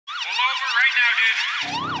over right now,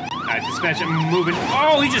 dude. Alright, dispatch, I'm moving.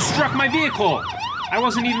 Oh, he just struck my vehicle. I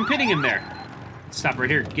wasn't even pitting him there. Stop right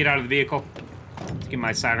here. Get out of the vehicle. Let's get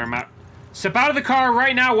my sidearm out. Step out of the car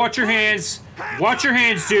right now. Watch your hands. Watch your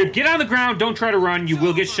hands, dude. Get on the ground. Don't try to run. You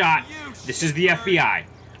will get shot. This is the FBI.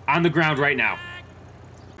 On the ground right now.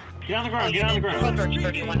 Get on the ground. Get on the ground.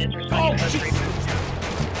 Oh, shit.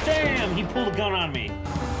 Damn, he pulled a gun on me.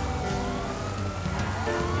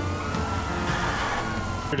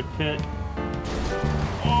 To pit.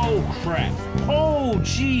 Oh, crap. Oh,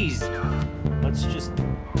 jeez. Let's just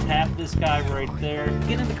tap this guy right there.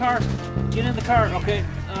 Get in the car. Get in the car. Okay.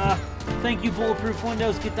 Thank you, bulletproof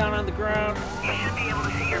windows. Get down on the ground. You should be able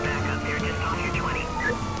to see your back up there just off your 20.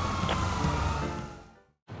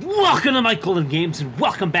 Welcome to Mike Golden Games, and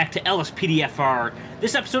welcome back to LSPDFR.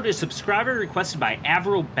 This episode is subscriber requested by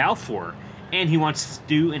Avril Balfour, and he wants to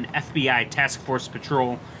do an FBI task force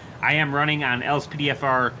patrol. I am running on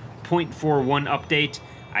LSPDFR 0.41 update.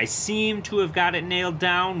 I seem to have got it nailed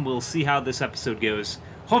down. We'll see how this episode goes.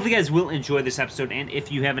 Hopefully you guys will enjoy this episode, and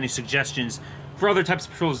if you have any suggestions for other types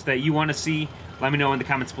of patrols that you want to see, let me know in the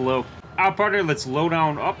comments below. Our partner, let's load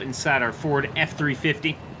on up inside our Ford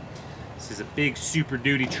F-350. This is a big Super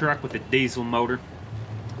Duty truck with a diesel motor.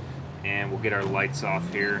 And we'll get our lights off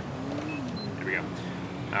here. There we go.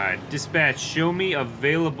 Alright, dispatch, show me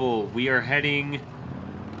available. We are heading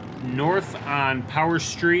north on Power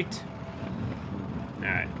Street.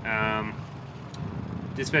 Alright,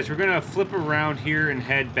 dispatch, we're gonna flip around here and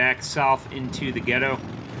head back south into the ghetto,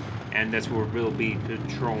 and that's where we'll be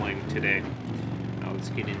patrolling today. Now let's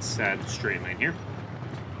get inside the straight line here.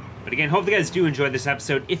 But again, hope you guys do enjoy this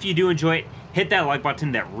episode. If you do enjoy it, hit that like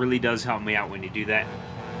button. That really does help me out when you do that.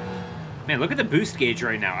 Man, look at the boost gauge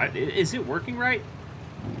right now. Is it working right?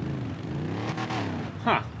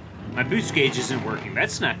 Huh. My boost gauge isn't working.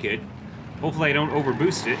 That's not good. Hopefully I don't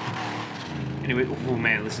overboost it. Anyway, oh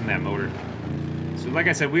man, listen to that motor. So like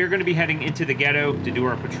I said, we are going to be heading into the ghetto to do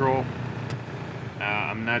our patrol.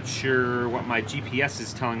 I'm not sure what my GPS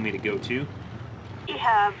is telling me to go to. We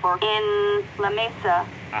have in La Mesa.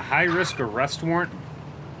 A high-risk arrest warrant.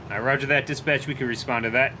 Roger that, dispatch. We can respond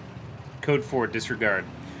to that. Code 4, disregard.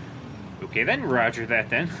 Okay then, roger that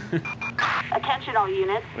then. Attention all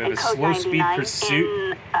units. We have a slow-speed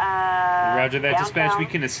pursuit. Roger that, dispatch. We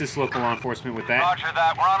can assist local law enforcement with that. Roger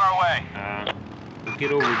that. We're on our way. We'll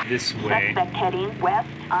get over this way. Suspect heading west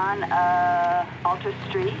on Alta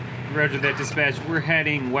Street. Roger that, dispatch. We're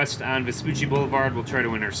heading west on Vespucci Boulevard. We'll try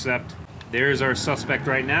to intercept. There's our suspect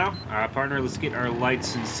right now. Partner, let's get our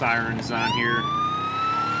lights and sirens on here.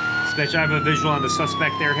 Dispatch, I have a visual on the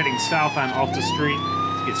suspect there heading south on Alta Street.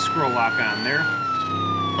 Let's get scroll lock on there. FBI,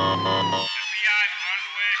 move out of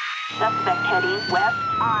the way. Suspect heading west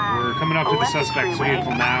on We're coming up to the suspect's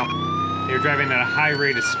vehicle now. They're driving at a high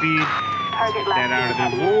rate of speed. Let's get that out of there.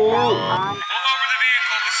 Whoa! Pull over the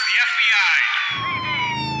vehicle. This is the FBI.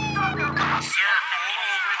 Sir, pull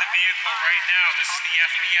over the vehicle right now. This is the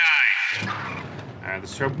FBI. Alright,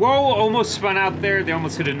 let's try. Whoa! Almost spun out there. They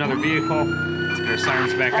almost hit another vehicle. Let's get our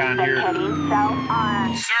sirens back on here. Heading south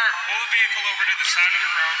on. Sir, pull the vehicle over to the side of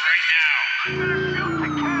the road right now.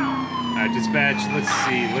 Alright, dispatch, let's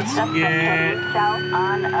see. Let's get south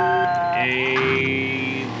on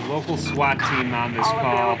a local SWAT team on this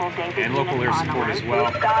call, and local air support as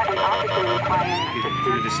well. Get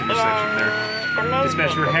through this intersection there.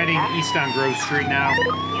 Dispatch, we're heading east on Grove Street now.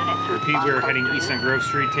 Repeat, we're heading east on Grove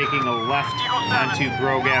Street, taking a left onto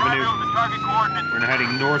Brogue Avenue. We're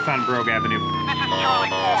heading north on Brogue Avenue.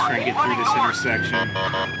 Let's try and get through this intersection.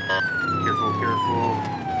 Careful, careful.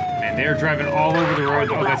 And they're driving all over the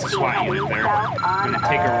road. Oh, that's a SWAT unit there. We're going to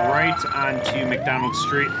take a right onto McDonald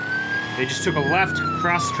Street. They just took a left,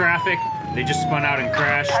 crossed traffic. They just spun out and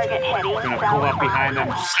crashed. We're going to pull up behind them.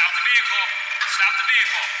 Stop the vehicle! Stop the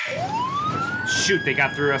vehicle! Shoot, they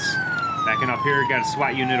got through us. Backing up here, got a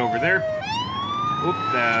SWAT unit over there. Oop,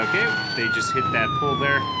 okay, they just hit that pole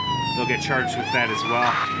there. They'll get charged with that as well.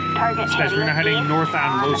 Dispatch, we're now heading north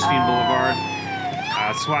on Losteen Boulevard.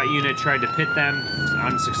 SWAT unit tried to pit them,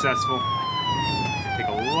 unsuccessful. Take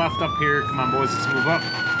a left up here. Come on, boys, let's move up.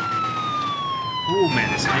 Ooh,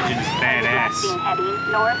 man, this engine is badass.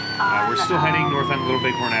 We're still heading north on Little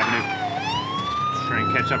Bighorn Avenue. Let's try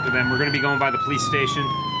and catch up to them. We're going to be going by the police station.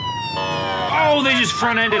 Oh, they just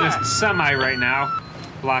front-ended a semi right now.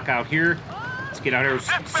 Block out here. Let's get out here.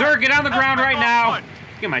 Sir, get on the ground right now.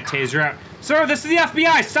 Get my taser out. Sir, this is the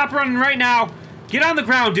FBI. Stop running right now. Get on the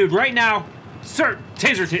ground, dude, right now. Sir,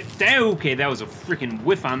 taser. Okay, that was a freaking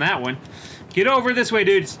whiff on that one. Get over this way,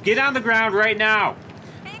 dudes. Get on the ground right now.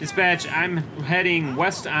 Dispatch, I'm heading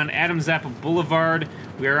west on Adams Apple Boulevard.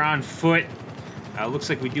 We are on foot. Looks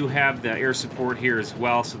like we do have the air support here as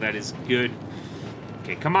well, so that is good.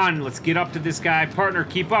 Okay, come on, let's get up to this guy. Partner,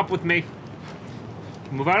 keep up with me.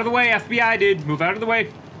 Move out of the way, FBI, dude. Move out of the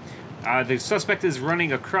way. The suspect is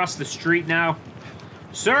running across the street now.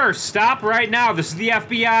 Sir, stop right now. This is the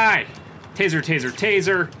FBI. Taser, taser,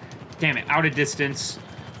 taser. Damn it, out of distance.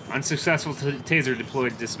 Unsuccessful taser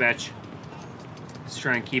deployed, dispatch. Let's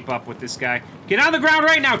try and keep up with this guy. Get on the ground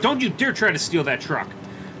right now. Don't you dare try to steal that truck.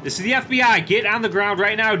 This is the FBI. Get on the ground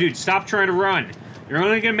right now, dude. Stop trying to run. You're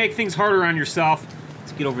only going to make things harder on yourself.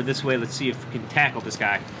 Let's get over this way. Let's see if we can tackle this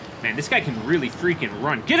guy. Man, this guy can really freaking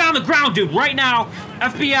run. Get on the ground, dude, right now.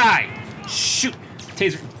 FBI. Shoot.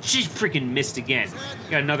 Taser. She freaking missed again.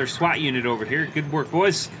 Got another SWAT unit over here. Good work,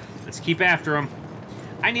 boys. Let's keep after him.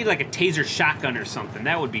 I need like a taser shotgun or something.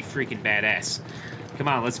 That would be freaking badass. Come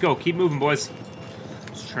on, let's go. Keep moving, boys.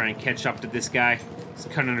 Let's try and catch up to this guy. He's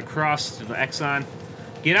cutting across to the Exxon.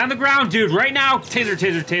 Get on the ground, dude, right now. Taser,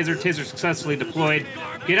 taser, taser. Taser successfully deployed.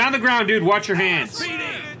 Get on the ground, dude. Watch your hands.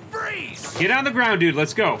 Get on the ground, dude.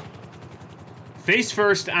 Let's go. Face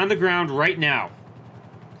first, on the ground right now.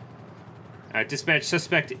 Dispatch,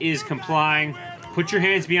 suspect is complying. Put your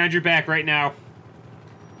hands behind your back right now.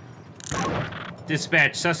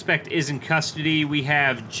 Dispatch, suspect is in custody. We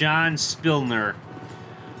have John Spillner.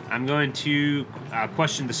 I'm going to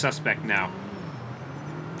question the suspect now.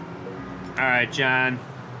 All right, John.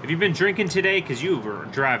 Have you been drinking today? Because you were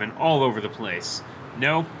driving all over the place.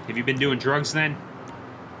 No? Have you been doing drugs then?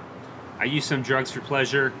 I use some drugs for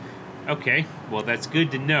pleasure. Okay, well, that's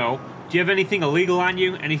good to know. Do you have anything illegal on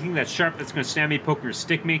you? Anything that's sharp that's going to stab me, poke me, or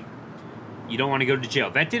stick me? You don't want to go to jail.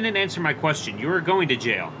 That didn't answer my question. You were going to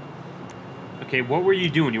jail. Okay, what were you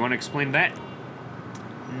doing? You want to explain that?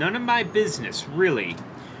 None of my business, really.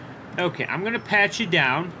 Okay, I'm going to pat you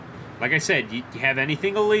down. Like I said, do you have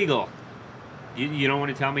anything illegal? You don't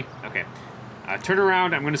want to tell me? Okay. Turn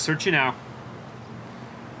around. I'm going to search you now.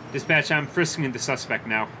 Dispatch, I'm frisking the suspect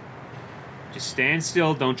now. Just stand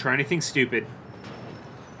still. Don't try anything stupid.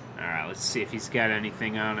 Alright, let's see if he's got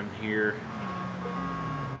anything on him here.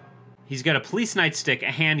 He's got a police nightstick,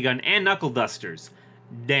 a handgun, and knuckle dusters.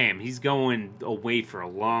 Damn, he's going away for a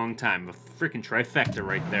long time. A freaking trifecta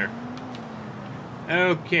right there.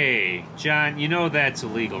 Okay, John, you know that's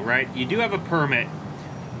illegal, right? You do have a permit,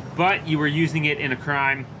 but you were using it in a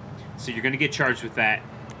crime, so you're going to get charged with that.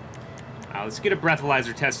 Let's get a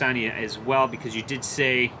breathalyzer test on you as well, because you did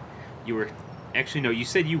say you were... Actually, no, you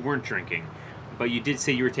said you weren't drinking, but you did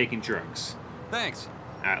say you were taking drugs. Thanks.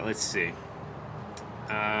 Alright, let's see.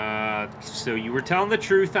 So you were telling the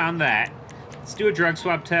truth on that. Let's do a drug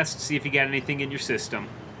swab test, see if you got anything in your system.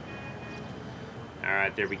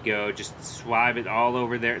 Alright, there we go. Just swab it all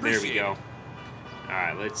over there. There we go.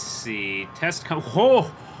 Alright, let's see. Test come...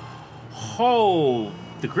 Oh!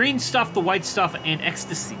 The green stuff, the white stuff, and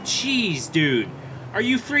ecstasy. Jeez, dude. Are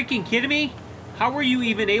you freaking kidding me? How were you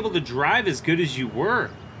even able to drive as good as you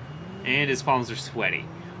were? And his palms are sweaty.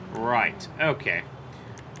 Right, okay.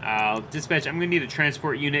 Dispatch, I'm going to need a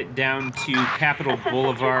transport unit down to Capitol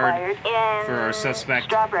Boulevard for our suspect.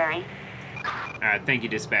 Strawberry. Alright, thank you,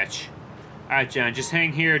 dispatch. Alright, John, just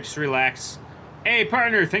hang here, just relax. Hey,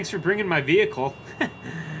 partner, thanks for bringing my vehicle.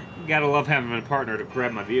 Gotta love having a partner to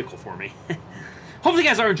grab my vehicle for me. Hopefully you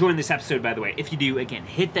guys are enjoying this episode, by the way. If you do, again,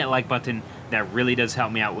 hit that like button. That really does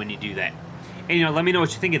help me out when you do that. And, you know, let me know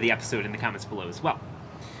what you think of the episode in the comments below as well.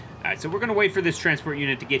 Alright, so we're going to wait for this transport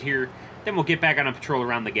unit to get here. Then we'll get back on a patrol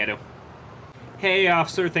around the ghetto. Hey,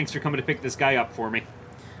 officer, thanks for coming to pick this guy up for me.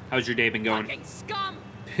 How's your day been going? Fucking scum!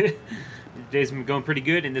 Your day's been going pretty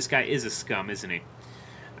good, and this guy is a scum, isn't he?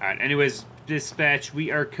 Alright, anyways, dispatch,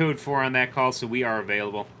 we are code 4 on that call, so we are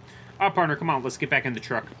available. Alright, partner, come on, let's get back in the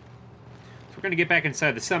truck. So we're going to get back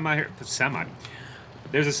inside the semi here. The semi?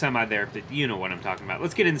 There's a semi there. You know what I'm talking about.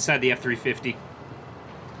 Let's get inside the F-350.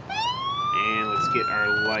 And let's get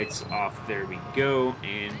our lights off. There we go.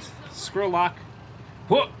 And scroll lock.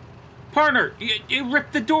 Whoa! Partner! You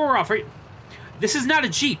ripped the door off, right? This is not a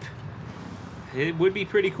Jeep. It would be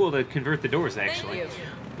pretty cool to convert the doors, actually.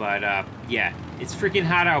 But, yeah. It's freaking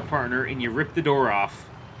hot out, partner, and you ripped the door off.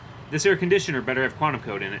 This air conditioner better have quantum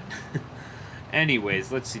code in it.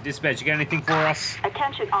 Anyways, let's see. Dispatch, you got anything for us?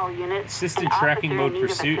 Attention all units. Assistant tracking mode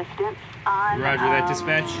pursuit. Roger that,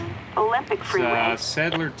 dispatch. Olympic Freeway.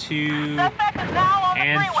 Settler 2,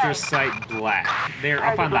 Anthracite Black. They're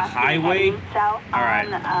up on the highway. Alright.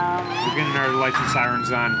 We're getting our lights and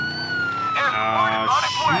sirens on.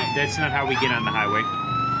 Shoot, that's not how we get on the highway.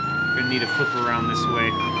 We're gonna need to flip around this way.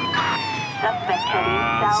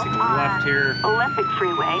 Let's take a left here. Olympic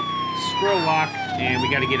Freeway. Scroll lock, and we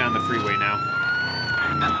gotta get on the freeway now.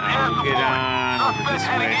 We'll get on over this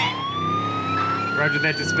way. Roger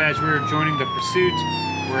that, dispatch. We're joining the pursuit.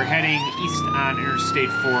 We're heading east on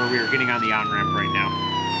Interstate 4. We are getting on the on-ramp right now.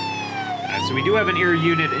 So we do have an air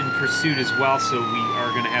unit in pursuit as well, so we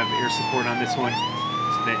are going to have air support on this one.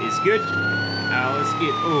 So that is good. Let's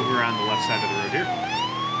get over on the left side of the road here.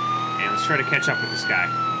 And let's try to catch up with this guy.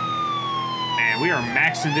 And we are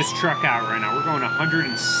maxing this truck out right now. We're going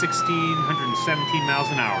 116, 117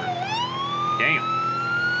 miles an hour. Damn.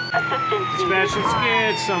 Dispatch, let's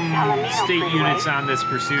get some state units on this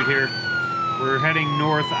pursuit here. We're heading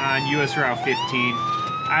north on US Route 15.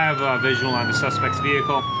 I have a visual on the suspect's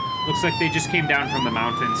vehicle. Looks like they just came down from the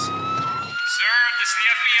mountains. Sir, this is the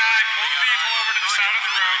FBI. Pull the vehicle over to the side of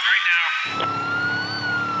the road right now.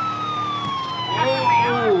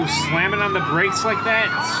 Whoa, slamming on the brakes like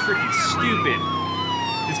that? It's freaking stupid.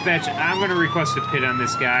 Dispatch, I'm going to request a pit on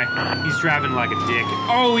this guy. He's driving like a dick.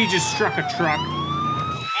 Oh, he just struck a truck.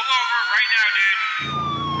 Pull over right now, dude.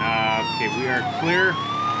 Okay, we are clear.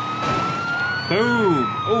 Boom.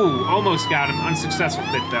 Oh, almost got him. Unsuccessful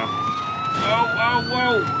pit, though. Oh,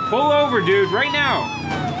 whoa. Pull over, dude, right now.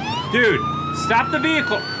 Dude, stop the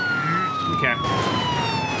vehicle. Okay.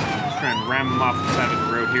 Let's try and ram him off the side of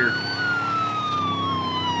the road here.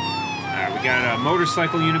 Alright, we got a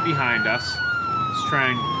motorcycle unit behind us. Let's try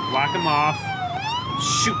and block him off.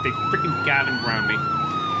 Shoot, they freaking got him around me.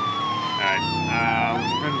 Alright,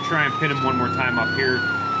 we're going to try and pit him one more time up here.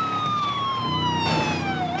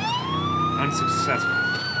 Unsuccessful.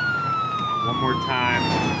 One more time.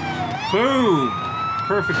 Boom!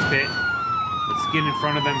 Perfect pit. Let's get in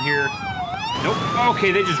front of them here. Nope.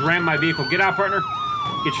 Okay, they just rammed my vehicle. Get out, partner.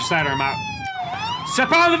 Get your sidearm out.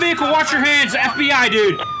 Step out of the vehicle. Watch your hands. FBI,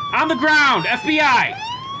 dude. On the ground. FBI.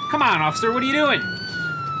 Come on, officer. What are you doing?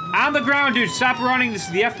 On the ground, dude. Stop running. This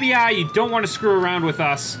is the FBI. You don't want to screw around with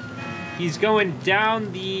us. He's going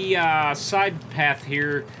down the side path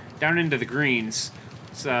here, down into the greens.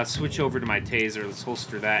 Let's switch over to my taser. Let's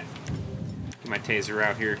holster that. Get my taser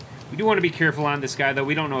out here. We do want to be careful on this guy, though.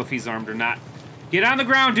 We don't know if he's armed or not. Get on the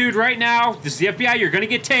ground, dude, right now. This is the FBI. You're going to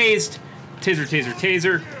get tased. Taser, taser,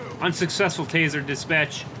 taser. Unsuccessful taser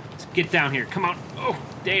dispatch. Let's get down here. Come on. Oh,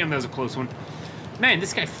 damn, that was a close one. Man,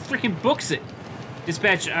 this guy freaking books it.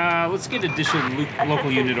 Dispatch, let's get an additional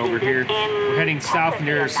local unit over here. We're heading south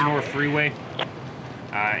near Sonora Freeway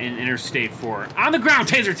in Interstate 4. On the ground.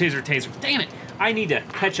 Taser, taser, taser. Damn it. I need to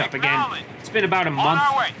catch up again. It's been about a month.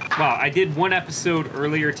 Well, I did one episode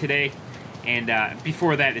earlier today, and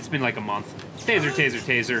before that, it's been like a month. Taser, taser,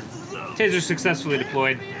 taser. Taser successfully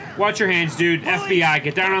deployed. Watch your hands, dude. FBI,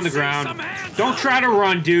 get down on the ground. Don't try to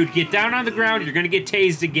run, dude. Get down on the ground. You're going to get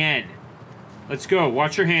tased again. Let's go.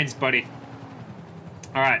 Watch your hands, buddy.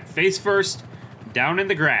 All right, face first. Down in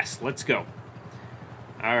the grass. Let's go.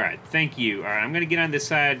 All right, thank you. All right, I'm going to get on this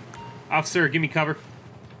side. Officer, give me cover.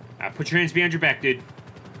 Put your hands behind your back, dude.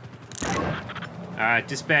 Alright,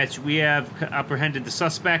 dispatch, we have apprehended the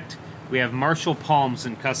suspect. We have Marshall Palms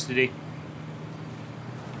in custody.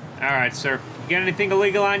 Alright, sir. You got anything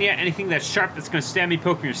illegal on you? Anything that's sharp that's going to stab me,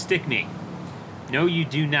 poke me, or stick me? No, you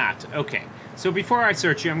do not. Okay. So before I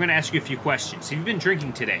search you, I'm going to ask you a few questions. Have you been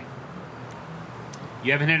drinking today?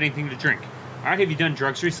 You haven't had anything to drink. Alright, have you done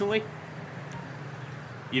drugs recently?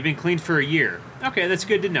 You've been clean for a year. Okay, that's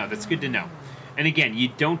good to know. That's good to know. And again, you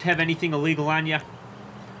don't have anything illegal on you?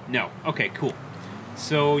 No. Okay, cool.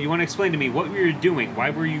 So, you want to explain to me what you were doing? Why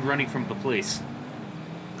were you running from the police?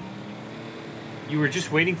 You were just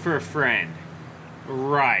waiting for a friend.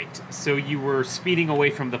 Right. So, you were speeding away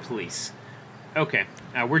from the police. Okay.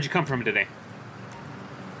 Where'd you come from today?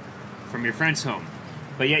 From your friend's home.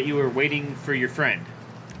 But yet you were waiting for your friend.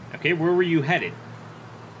 Okay, where were you headed?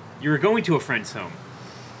 You were going to a friend's home.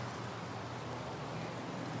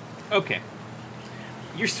 Okay.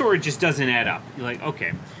 Your story just doesn't add up. You're like,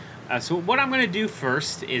 okay. So what I'm going to do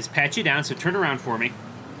first is pat you down, so turn around for me.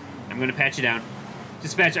 I'm going to pat you down.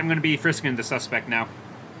 Dispatch, I'm going to be frisking the suspect now.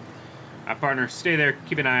 Partner, stay there.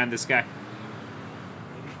 Keep an eye on this guy.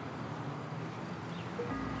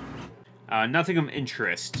 Nothing of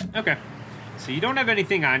interest. Okay. So you don't have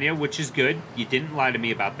anything on you, which is good. You didn't lie to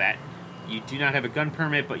me about that. You do not have a gun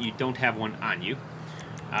permit, but you don't have one on you.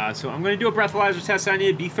 So I'm going to do a breathalyzer test on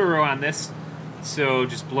you. Be thorough on this. So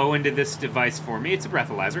just blow into this device for me. It's a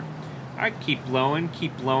breathalyzer. All right, keep blowing,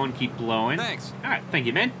 keep blowing, keep blowing. Thanks. All right, thank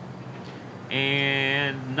you, man.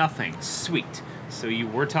 And nothing. Sweet. So you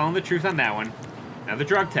were telling the truth on that one. Now the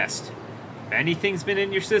drug test. If anything's been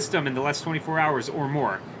in your system in the last 24 hours or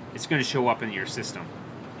more, it's going to show up in your system.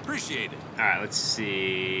 Appreciate it. All right, let's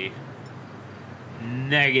see.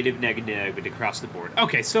 Negative, negative across the board.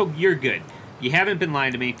 Okay, so you're good. You haven't been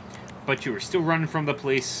lying to me, but you were still running from the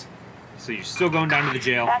police. So you're still going down to the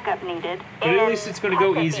jail. Backup needed. But at least it's going to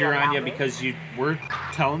go easier on you because you were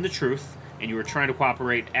telling the truth and you were trying to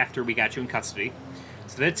cooperate after we got you in custody.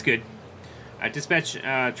 So that's good. Dispatch,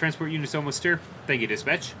 transport unit's almost here. Thank you,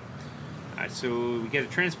 dispatch. So we get a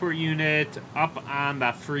transport unit up on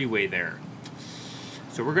the freeway there.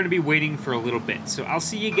 So we're going to be waiting for a little bit. So I'll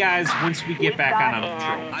see you guys once we get back on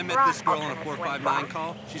patrol. I met this girl on a 459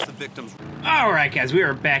 call. She's the victim's... Alright guys, we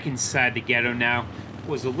are back inside the ghetto now. It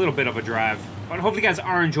was a little bit of a drive, but hopefully you guys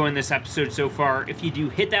are enjoying this episode so far. If you do,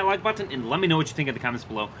 hit that like button and let me know what you think in the comments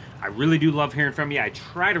below. I really do love hearing from you. I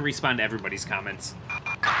try to respond to everybody's comments.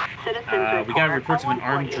 We got reports of an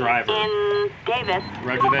armed driver. In Davis.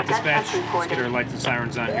 Roger that, dispatch. Let's get our lights and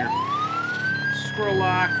sirens on here. Scroll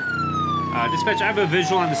lock. Dispatch, I have a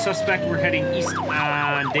visual on the suspect. We're heading east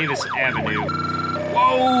on Davis Avenue.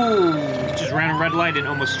 Whoa! He just ran a red light and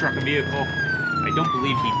almost struck a vehicle. I don't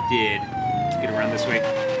believe he did. Let's get around this way.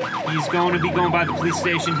 He's going to be going by the police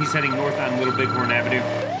station. He's heading north on Little Bighorn Avenue.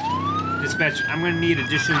 Dispatch, I'm going to need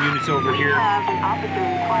additional units over here.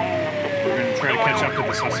 We're going to try to catch up to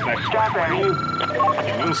the suspect. Oh,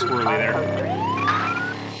 a little squirrely there.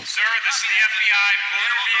 Sir, this is the FBI. Pull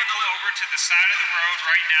your vehicle over to the side of the road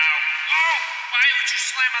right now. Whoa! Why would you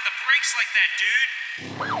slam on the brakes like that, dude?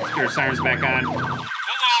 Let's get our sirens back on. Pull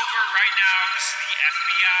over right now. This is the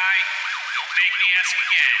FBI. Don't make me ask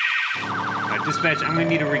again. Dispatch, I'm going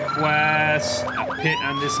to need to request a pit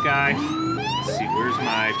on this guy. Let's see, where's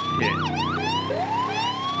my pit?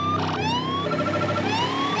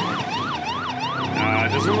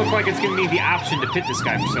 Doesn't look like it's giving me the option to pit this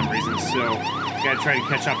guy for some reason, so gotta try to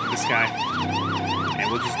catch up to this guy.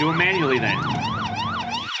 And we'll just do it manually then. Pull over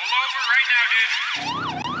right now,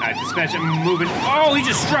 dude. Alright, dispatch, I'm moving. Oh, he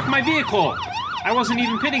just struck my vehicle! I wasn't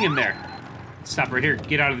even pitting him there. Stop right here.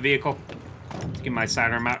 Get out of the vehicle. Let's get my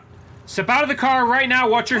sidearm out. Step out of the car right now.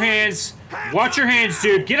 Watch your hands. Watch your hands,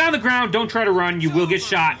 dude. Get on the ground. Don't try to run. You will get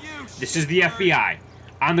shot. This is the FBI.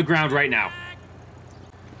 On the ground right now.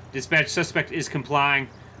 Dispatch, suspect is complying.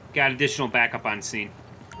 Got additional backup on scene.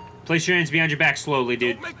 Place your hands behind your back slowly,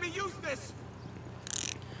 dude. Don't make me use this.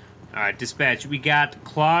 Alright, dispatch. We got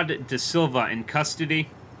Claude De Silva in custody.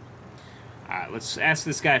 Alright, let's ask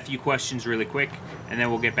this guy a few questions really quick, and then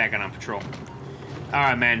we'll get back on patrol.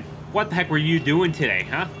 Alright, man. What the heck were you doing today,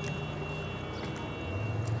 huh?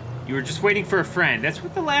 You were just waiting for a friend. That's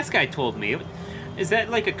what the last guy told me. Is that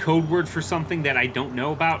like a code word for something that I don't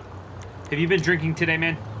know about? Have you been drinking today,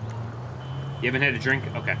 man? You haven't had a drink?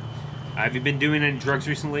 Okay. Have you been doing any drugs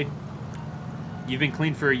recently? You've been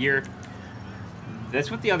clean for a year?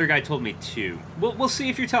 That's what the other guy told me, too. We'll see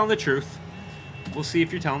if you're telling the truth. We'll see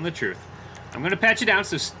if you're telling the truth. I'm going to pat you down,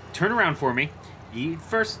 so turn around for me.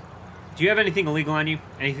 First, do you have anything illegal on you?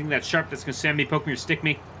 Anything that's sharp that's going to stab me, poke me, or stick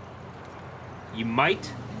me? You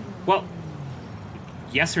might? Well,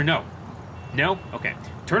 yes or no? No? Okay.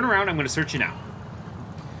 Turn around, I'm going to search you now.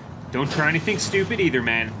 Don't try anything stupid either,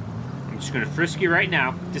 man. I'm just going to frisk you right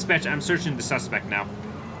now. Dispatch, I'm searching the suspect now.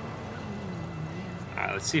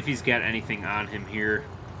 Let's see if he's got anything on him here.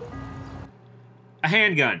 A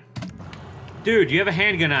handgun. Dude, you have a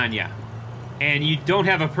handgun on you. And you don't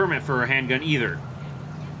have a permit for a handgun either.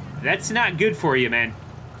 That's not good for you, man.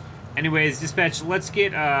 Anyways, dispatch, let's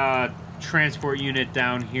get a transport unit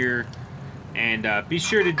down here. And be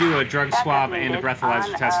sure to do a drug swab and a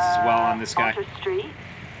breathalyzer test as well on this guy.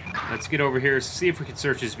 Let's get over here, see if we can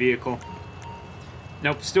search his vehicle.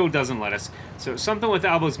 Nope, still doesn't let us. So something with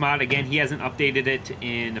Albo's mod, again, he hasn't updated it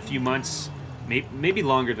in a few months. Maybe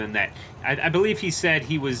longer than that. I believe he said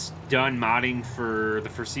he was done modding for the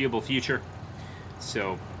foreseeable future.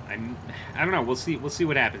 So, I don't know. We'll see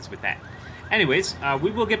what happens with that. Anyways,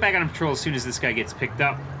 we will get back on patrol as soon as this guy gets picked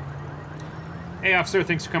up. Hey, officer,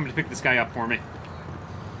 thanks for coming to pick this guy up for me.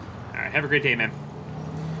 Alright, have a great day, man.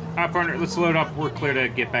 Alright, partner, let's load up. We're clear to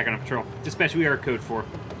get back on patrol. Dispatch, we are code 4.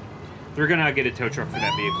 They're gonna get a tow truck for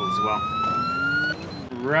that vehicle as well.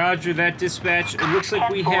 Roger that, dispatch. It looks like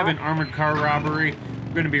we have an armored car robbery.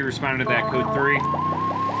 We're gonna be responding to that, code 3.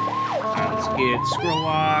 Let's get scroll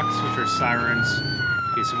locks, switch our sirens.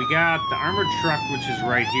 Okay, so we got the armored truck, which is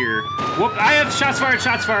right here. Whoop, I have shots fired,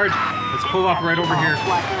 shots fired. Let's pull up right over here.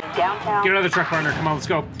 Get another truck, partner. Come on, let's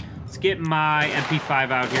go. Let's get my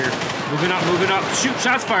MP5 out here. Moving up, moving up. Shoot,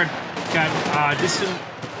 shots fired. Got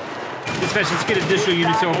dispatch, let's get additional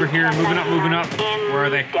units over here. Moving up, moving up. Where are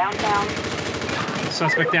they?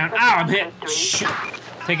 Suspect down. Ow, I'm hit. Shoot.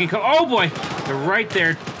 Taking oh boy. They're right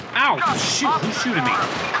there. Ow, shoot. Who's shooting me?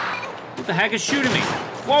 What the heck is shooting me?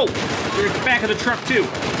 Whoa. They're at the back of the truck too.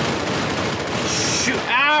 Shoot.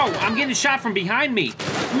 Ow, I'm getting shot from behind me.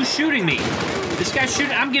 Who's shooting me? This guy's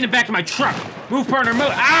shooting. I'm getting back to my truck. Move, partner, move.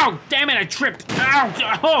 Ow! Damn it, I tripped.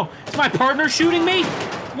 Ow! Oh, is my partner shooting me?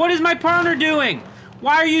 What is my partner doing?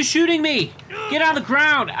 Why are you shooting me? Get on the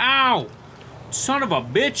ground. Ow! Son of a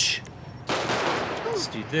bitch. Let's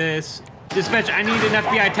do this. Dispatch, I need an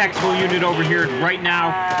FBI tactical unit over here right now.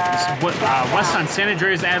 West on San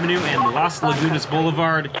Andreas Avenue and Las Lagunas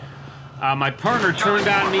Boulevard. My partner turned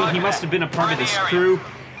on me. He must have been a part of this crew.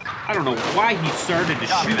 I don't know why he started to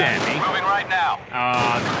shoot at me. Moving right now.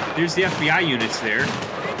 There's the FBI units there.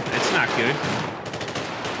 That's not good.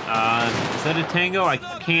 Is that a Tango? I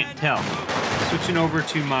can't tell. Switching over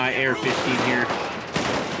to my AR-15 here.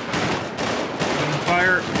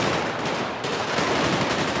 Fire.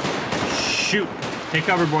 Shoot. Take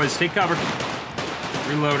cover, boys. Take cover.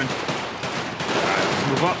 Reloading. Alright, let's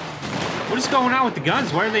move up. What is going on with the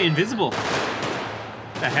guns? Why are they invisible?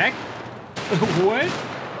 The heck? What?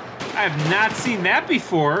 I have not seen that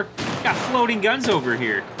before. Got floating guns over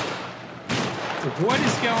here. What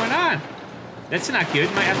is going on? That's not good.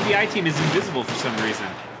 My FBI team is invisible for some reason.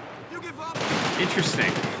 Interesting.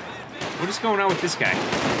 What is going on with this guy?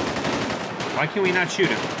 Why can we not shoot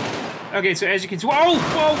him? Okay, so as you can see... Whoa!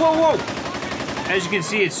 Whoa, whoa, whoa! As you can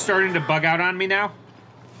see, it's starting to bug out on me now.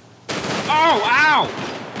 Oh, ow!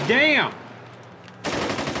 Damn!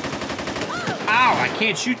 Ow, I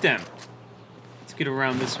can't shoot them. Let's get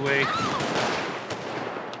around this way.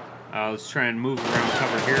 Let's try and move around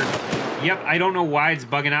cover here. Yep, I don't know why it's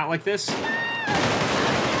bugging out like this.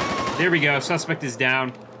 There we go, suspect is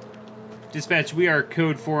down. Dispatch, we are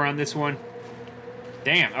code 4 on this one.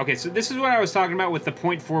 Damn, okay, so this is what I was talking about with the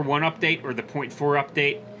 .41 update or the .4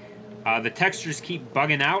 update. The textures keep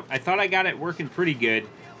bugging out. I thought I got it working pretty good,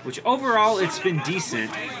 which overall it's been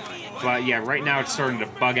decent. But yeah, right now it's starting to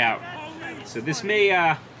bug out. So this may,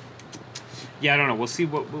 yeah, I don't know. We'll see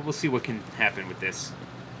what can happen with this.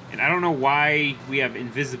 And I don't know why we have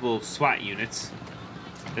invisible SWAT units.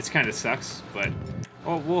 That's kind of sucks, but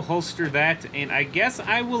oh, we'll holster that, and I guess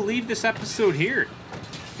I will leave this episode here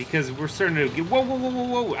because we're starting to get whoa, whoa, whoa,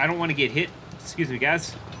 whoa, whoa! I don't want to get hit. Excuse me,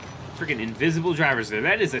 guys. Freaking invisible drivers there.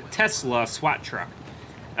 That is a Tesla SWAT truck.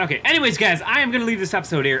 Okay. Anyways, guys, I am gonna leave this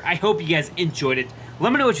episode here. I hope you guys enjoyed it.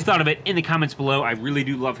 Let me know what you thought of it in the comments below. I really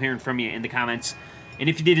do love hearing from you in the comments. And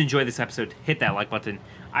if you did enjoy this episode, hit that like button.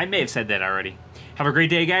 I may have said that already. Have a great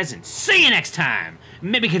day, guys, and see you next time!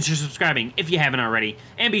 Maybe consider subscribing if you haven't already,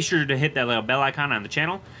 and be sure to hit that little bell icon on the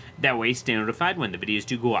channel. That way you stay notified when the videos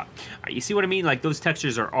do go up. You see what I mean? Like, those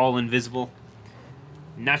textures are all invisible.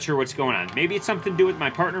 Not sure what's going on. Maybe it's something to do with my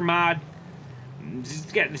partner mod.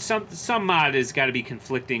 Some mod has got to be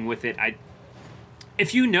conflicting with it.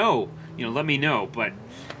 If you know, let me know, but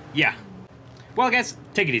yeah. Well, guys,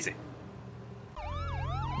 take it easy.